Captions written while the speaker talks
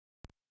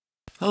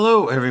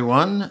Hello,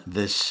 everyone.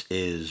 This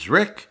is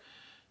Rick,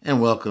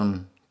 and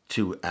welcome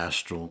to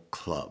Astral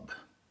Club.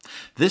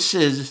 This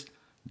is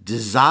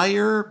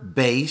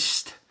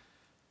desire-based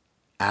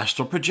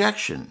astral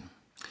projection.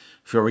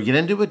 Before we get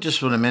into it,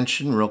 just want to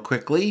mention real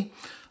quickly,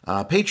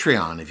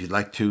 Patreon, if you'd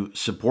like to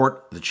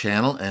support the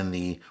channel and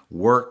the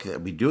work that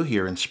we do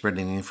here in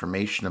spreading the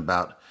information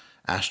about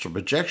astral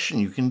projection,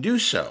 you can do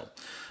so.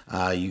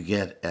 You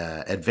get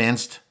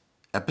advanced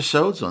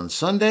episodes on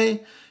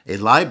Sunday, a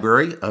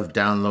library of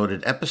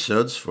downloaded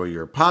episodes for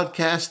your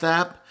podcast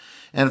app,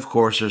 and of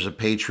course there's a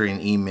Patreon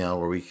email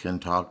where we can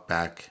talk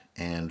back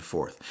and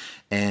forth.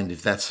 And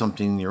if that's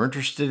something you're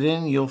interested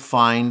in, you'll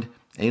find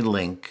a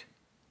link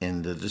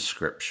in the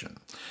description.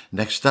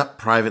 Next up,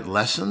 private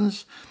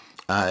lessons.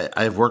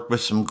 I've worked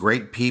with some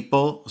great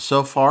people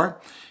so far.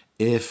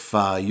 If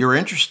you're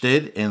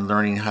interested in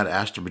learning how to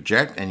astral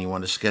project and you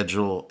want to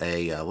schedule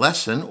a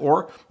lesson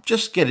or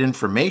just get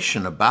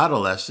information about a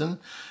lesson,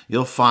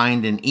 you'll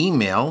find an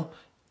email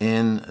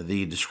in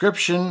the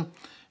description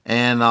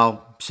and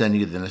I'll send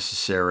you the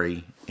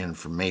necessary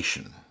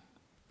information.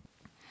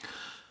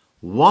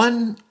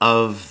 One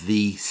of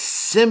the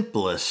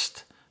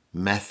simplest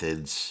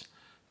methods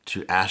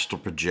to astral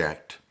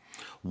project,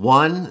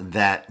 one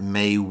that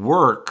may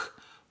work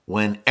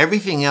when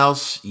everything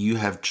else you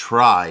have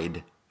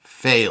tried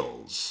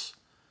fails,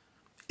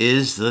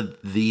 is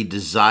the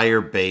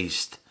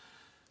desire-based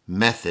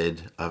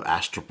method of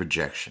astral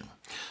projection.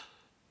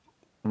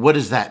 What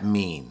does that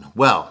mean?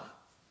 Well,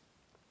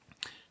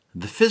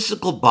 the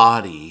physical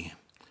body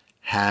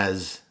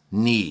has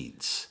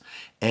needs,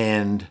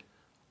 and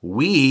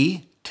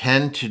we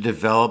tend to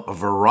develop a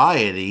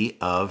variety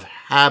of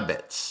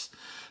habits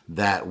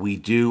that we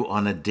do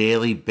on a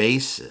daily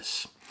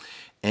basis,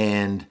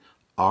 and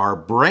our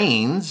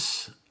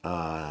brains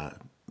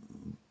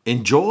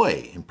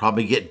enjoy and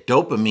probably get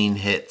dopamine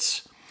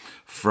hits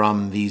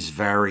from these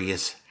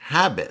various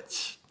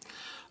habits.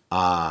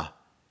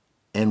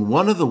 And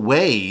one of the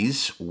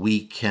ways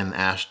we can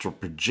astral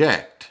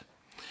project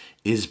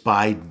is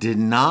by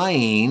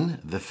denying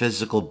the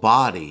physical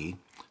body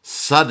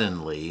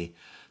suddenly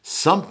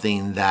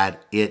something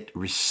that it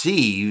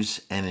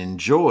receives and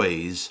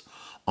enjoys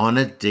on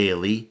a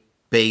daily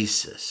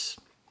basis.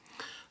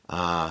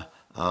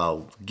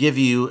 I'll give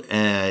you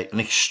an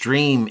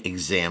extreme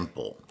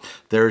example.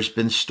 There's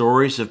been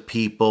stories of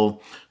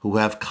people who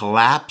have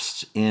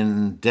collapsed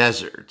in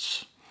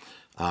deserts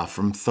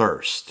from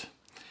thirst,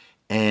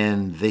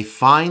 and they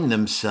find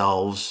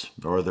themselves,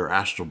 or their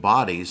astral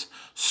bodies,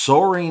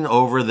 soaring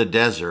over the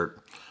desert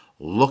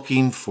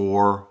looking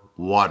for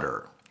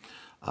water.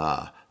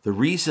 The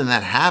reason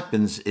that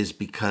happens is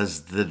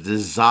because the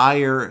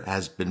desire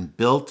has been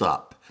built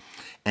up,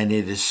 and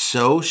it is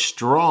so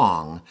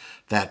strong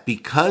that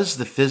because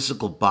the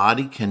physical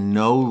body can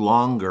no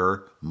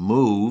longer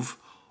move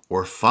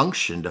or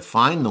function to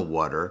find the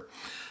water,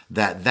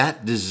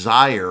 that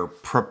desire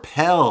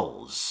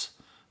propels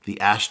the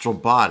astral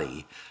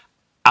body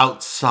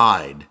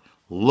outside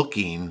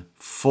looking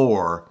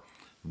for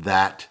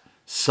that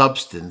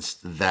substance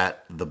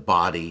that the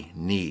body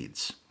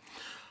needs.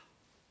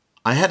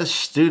 I had a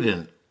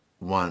student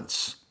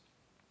once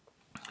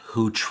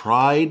who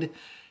tried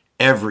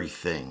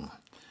everything.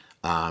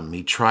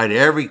 He tried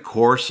every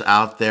course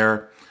out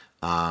there.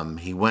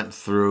 He went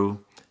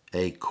through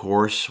a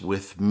course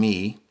with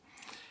me,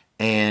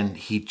 and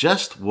he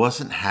just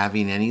wasn't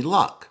having any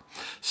luck.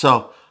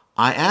 So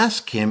I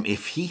asked him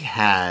if he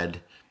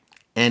had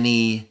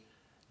any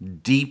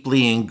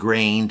deeply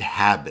ingrained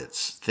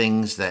habits,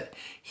 things that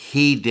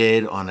he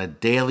did on a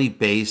daily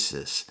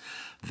basis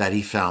that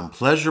he found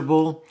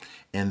pleasurable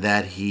and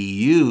that he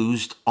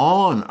used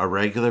on a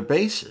regular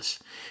basis.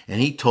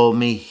 And he told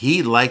me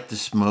he liked to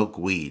smoke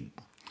weed.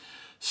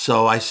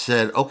 So I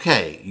said,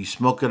 okay, you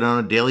smoke it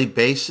on a daily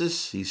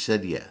basis? He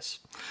said, yes.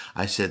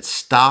 I said,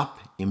 stop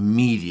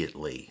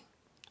immediately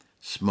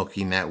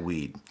smoking that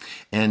weed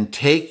and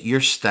take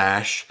your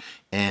stash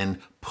and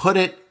put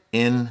it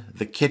in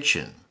the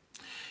kitchen.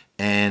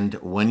 And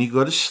when you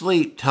go to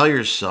sleep, tell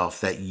yourself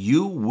that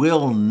you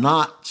will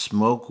not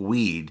smoke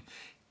weed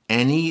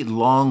any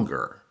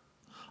longer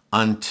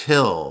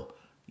until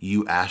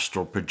you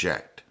astral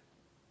project.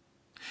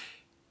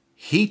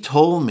 He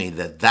told me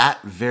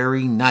that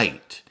very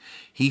night,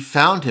 he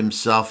found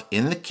himself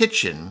in the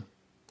kitchen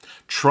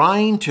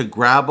trying to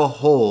grab a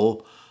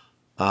hold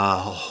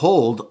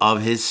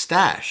of his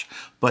stash,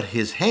 but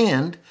his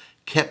hand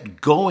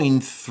kept going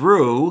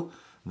through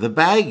the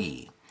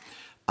baggie.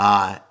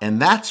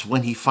 And that's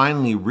when he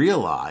finally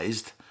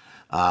realized,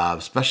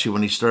 especially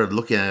when he started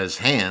looking at his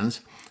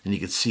hands and he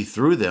could see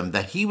through them,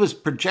 that he was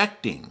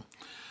projecting,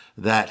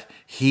 that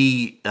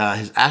his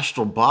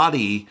astral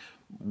body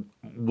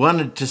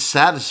wanted to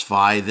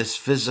satisfy this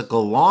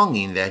physical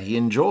longing that he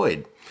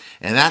enjoyed.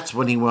 And that's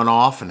when he went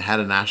off and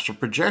had an astral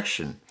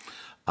projection.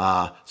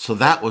 So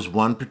that was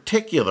one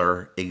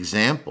particular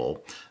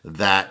example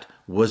that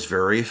was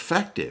very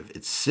effective.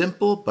 It's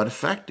simple but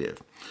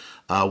effective.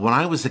 When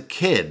I was a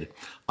kid,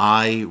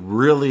 I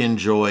really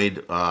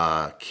enjoyed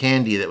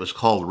candy that was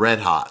called Red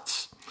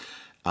Hots.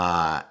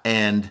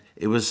 And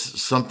it was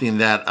something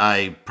that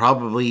I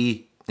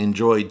probably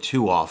enjoyed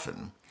too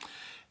often.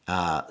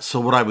 So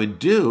what I would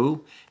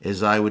do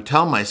is I would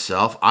tell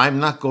myself, I'm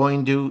not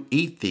going to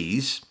eat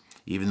these,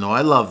 even though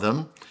I love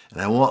them,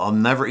 and I'll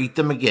never eat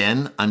them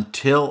again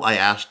until I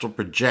astral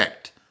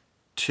project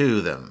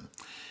to them.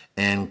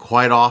 And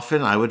quite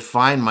often I would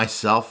find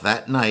myself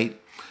that night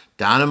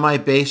down in my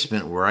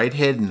basement where I'd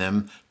hidden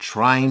them,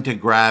 trying to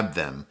grab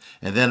them.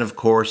 And then, of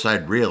course,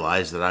 I'd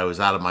realize that I was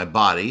out of my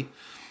body,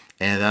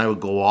 and then I would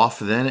go off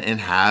then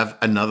and have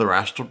another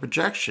astral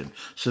projection.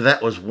 So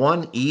that was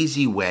one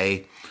easy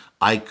way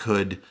I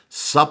could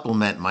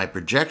supplement my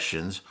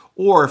projections,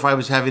 or if I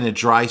was having a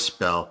dry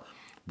spell,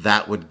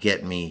 that would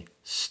get me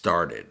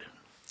started.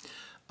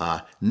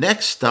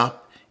 Next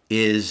up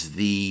is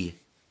the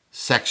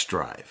sex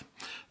drive.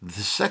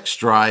 The sex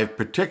drive,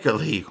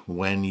 particularly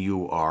when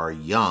you are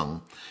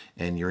young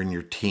and you're in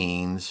your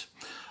teens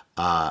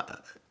and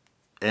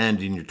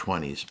in your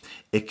 20s,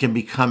 it can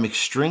become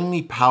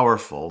extremely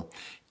powerful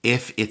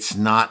if it's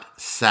not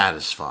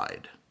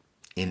satisfied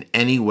in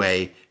any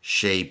way,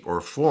 shape, or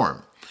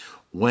form.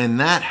 When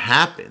that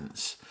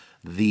happens,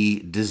 the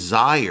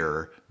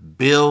desire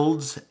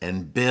builds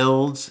and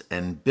builds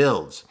and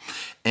builds.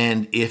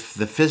 And if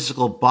the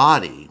physical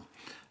body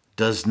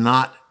does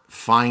not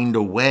find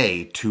a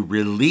way to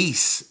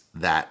release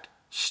that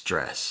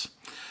stress,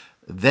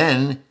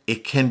 then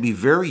it can be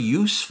very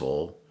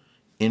useful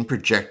in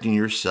projecting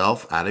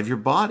yourself out of your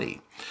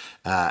body.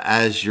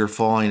 As you're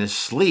falling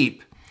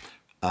asleep,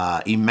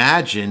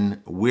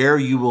 imagine where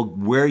you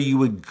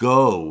would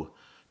go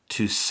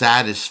to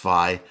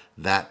satisfy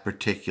that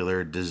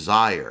particular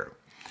desire.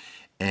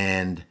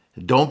 And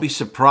don't be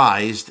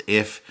surprised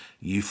if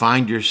you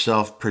find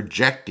yourself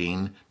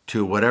projecting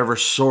to whatever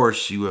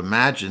source you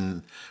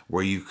imagine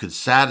where you could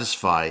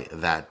satisfy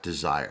that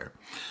desire.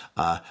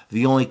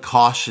 The only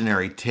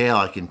cautionary tale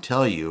I can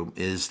tell you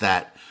is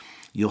that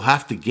you'll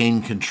have to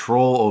gain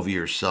control over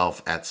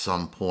yourself at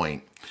some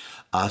point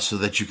so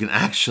that you can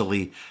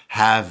actually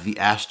have the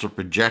astral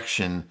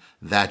projection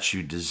that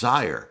you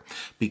desire.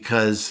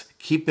 Because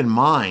keep in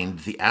mind,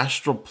 the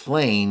astral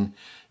plane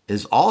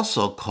is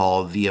also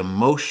called the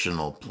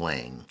emotional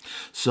plane.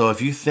 So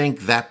if you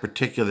think that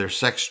particular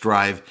sex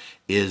drive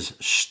is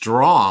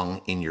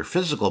strong in your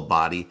physical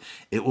body,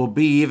 it will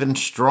be even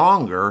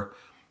stronger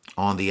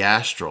on the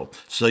astral.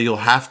 So you'll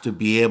have to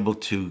be able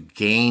to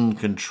gain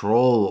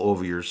control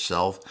over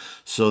yourself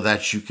so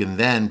that you can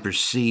then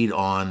proceed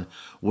on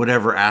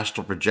whatever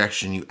astral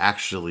projection you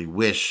actually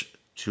wish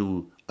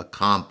to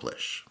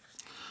accomplish.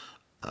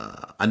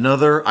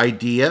 Another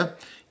idea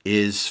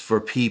is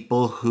for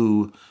people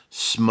who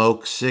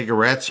smoke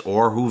cigarettes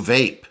or who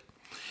vape.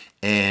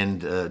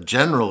 And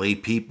generally,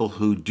 people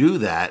who do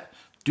that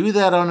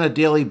on a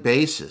daily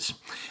basis.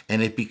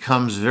 And it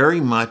becomes very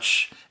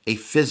much a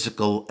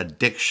physical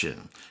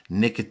addiction.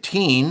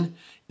 Nicotine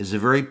is a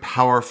very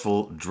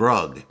powerful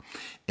drug,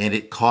 and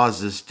it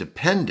causes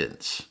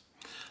dependence.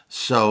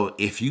 So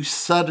if you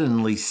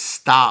suddenly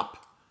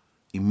stop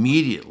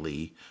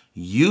immediately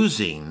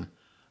using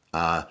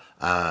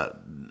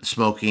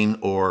smoking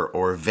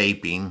or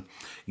vaping,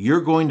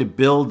 you're going to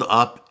build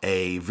up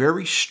a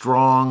very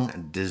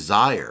strong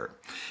desire.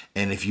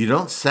 And if you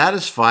don't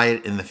satisfy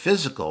it in the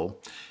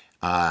physical,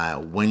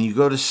 when you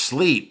go to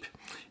sleep,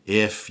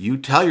 if you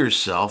tell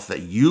yourself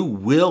that you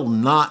will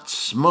not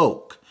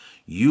smoke,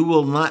 you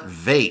will not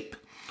vape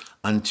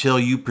until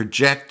you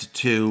project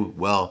to,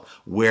 well,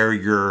 where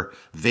your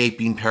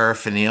vaping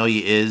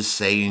paraphernalia is,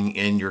 say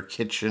in your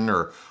kitchen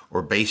or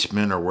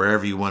basement or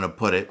wherever you want to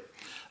put it,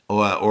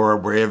 or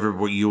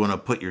wherever you want to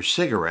put your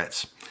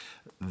cigarettes,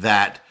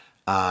 that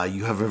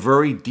you have a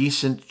very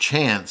decent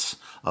chance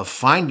of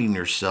finding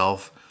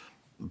yourself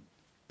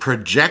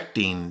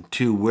projecting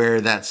to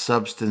where that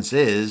substance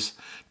is,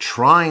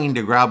 trying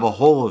to grab a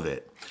hold of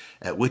it,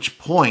 at which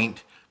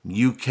point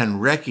you can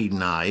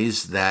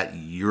recognize that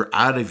you're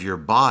out of your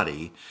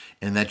body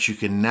and that you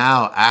can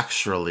now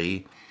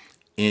actually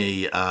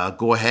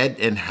go ahead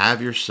and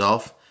have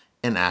yourself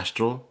an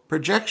astral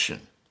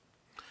projection.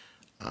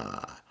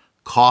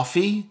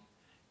 Coffee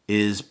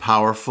is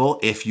powerful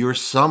if you're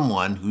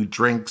someone who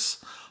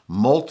drinks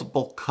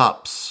multiple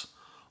cups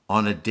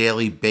on a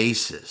daily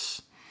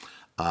basis.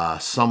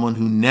 Someone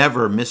who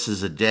never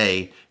misses a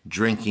day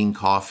drinking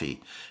coffee.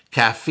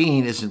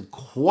 Caffeine isn't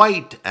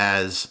quite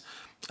as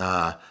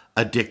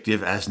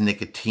addictive as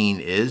nicotine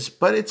is,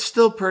 but it's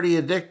still pretty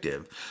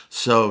addictive.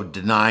 So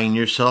denying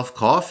yourself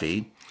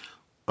coffee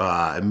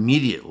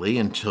immediately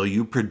until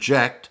you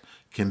project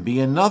can be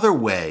another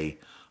way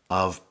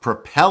of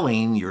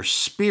propelling your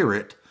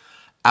spirit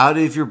out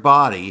of your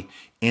body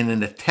in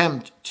an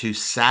attempt to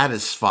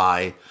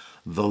satisfy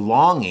the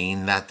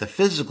longing that the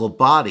physical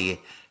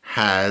body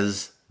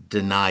has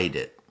denied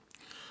it.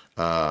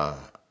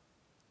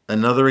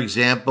 Another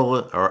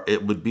example, or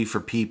it would be for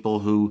people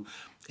who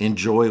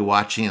enjoy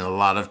watching a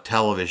lot of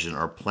television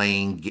or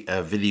playing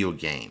video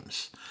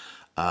games.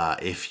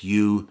 If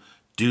you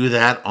do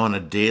that on a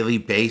daily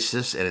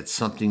basis and it's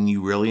something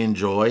you really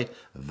enjoy,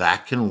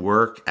 that can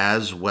work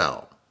as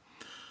well.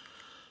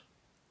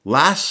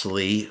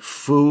 Lastly,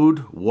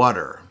 food,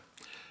 water.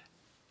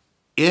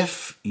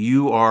 If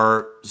you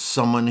are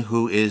someone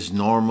who is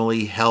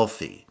normally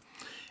healthy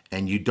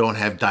and you don't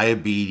have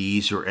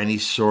diabetes or any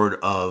sort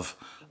of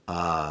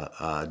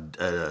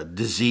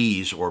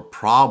disease or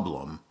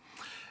problem,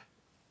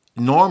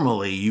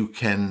 normally you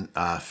can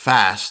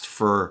fast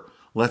for,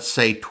 let's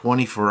say,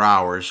 24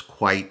 hours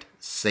quite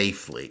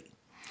safely.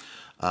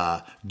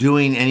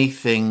 Doing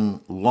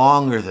anything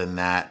longer than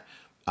that,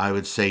 I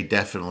would say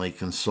definitely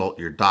consult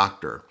your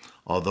doctor,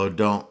 although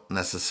don't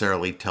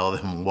necessarily tell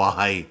them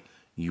why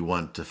you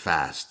want to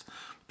fast,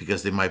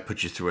 because they might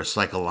put you through a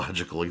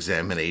psychological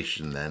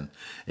examination then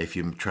if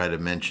you try to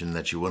mention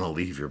that you want to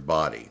leave your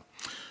body.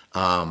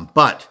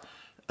 But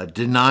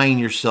denying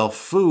yourself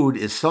food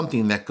is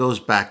something that goes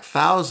back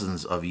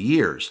thousands of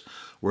years,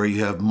 where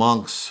you have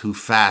monks who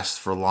fast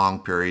for long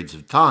periods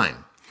of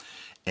time,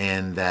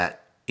 and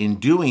that in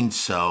doing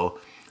so,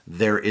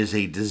 there is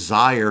a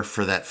desire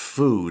for that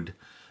food,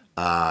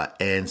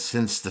 and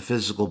since the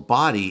physical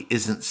body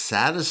isn't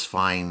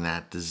satisfying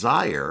that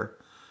desire,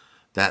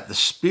 that the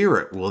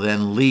spirit will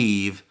then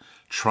leave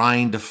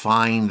trying to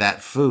find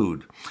that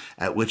food,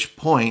 at which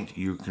point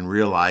you can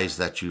realize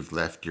that you've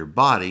left your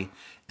body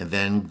and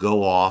then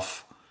go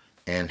off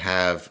and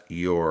have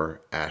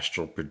your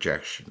astral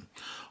projection.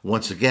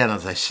 Once again,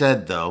 as I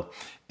said, though,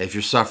 if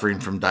you're suffering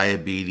from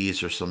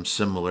diabetes or some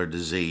similar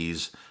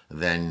disease,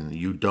 then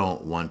you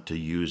don't want to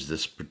use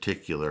this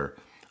particular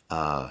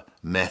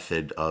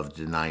method of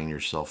denying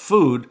yourself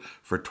food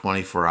for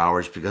 24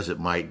 hours because it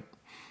might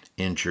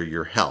injure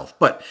your health.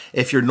 But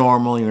if you're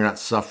normal and you're not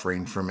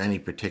suffering from any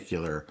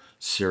particular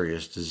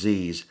serious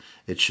disease,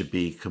 it should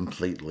be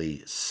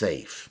completely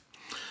safe.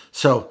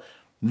 So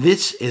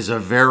this is a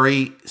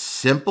very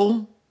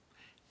simple,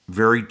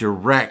 very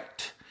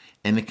direct,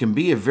 and it can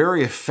be a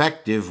very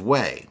effective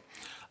way.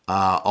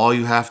 All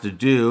you have to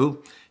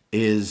do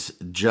is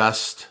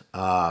just,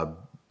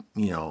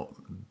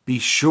 be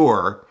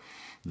sure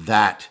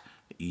that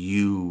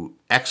you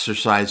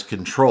exercise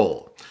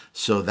control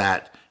so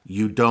that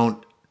you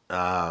don't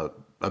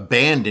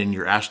abandon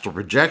your astral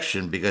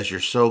projection because you're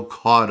so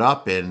caught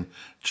up in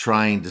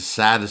trying to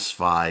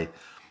satisfy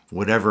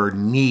whatever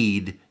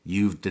need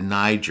you've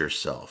denied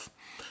yourself.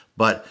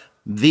 But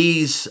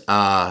these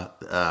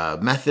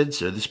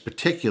methods, or this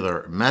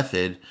particular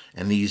method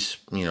and these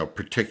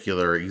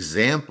particular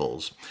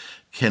examples,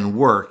 can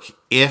work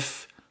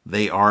if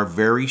they are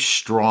very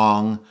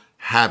strong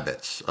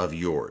habits of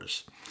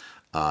yours.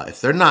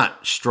 If they're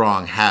not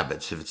strong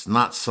habits, if it's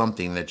not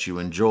something that you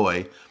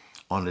enjoy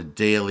on a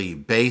daily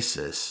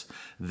basis,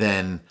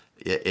 then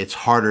it's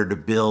harder to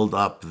build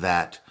up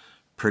that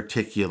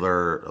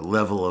particular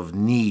level of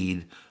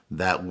need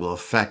that will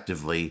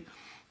effectively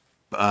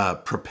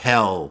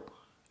propel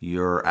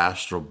your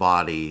astral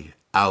body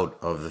out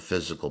of the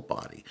physical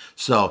body.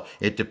 So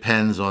it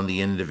depends on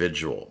the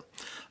individual.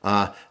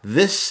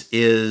 This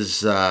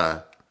is,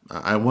 I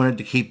wanted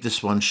to keep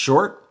this one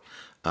short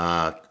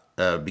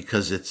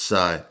because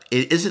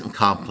it isn't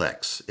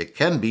complex. It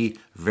can be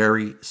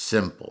very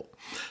simple.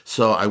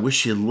 So I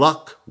wish you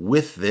luck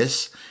with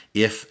this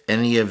if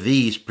any of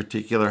these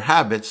particular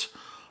habits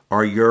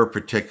are your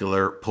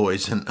particular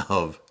poison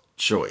of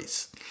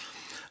choice.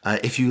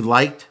 If you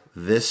liked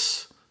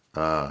this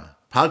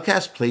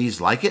podcast, please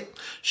like it,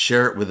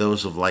 share it with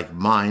those of like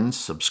minds,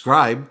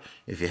 subscribe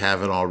if you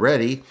haven't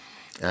already.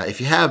 If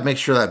you have, make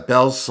sure that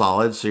bell's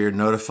solid so you're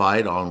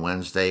notified on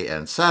Wednesday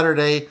and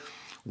Saturday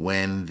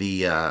when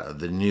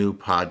the new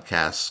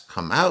podcasts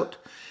come out.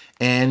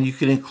 And you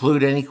can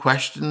include any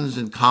questions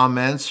and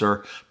comments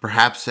or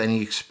perhaps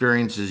any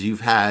experiences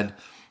you've had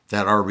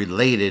that are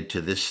related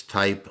to this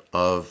type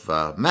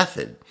of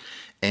method.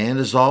 And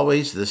as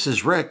always, this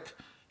is Rick,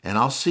 and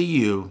I'll see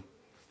you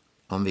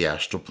on the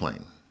astral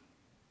plane.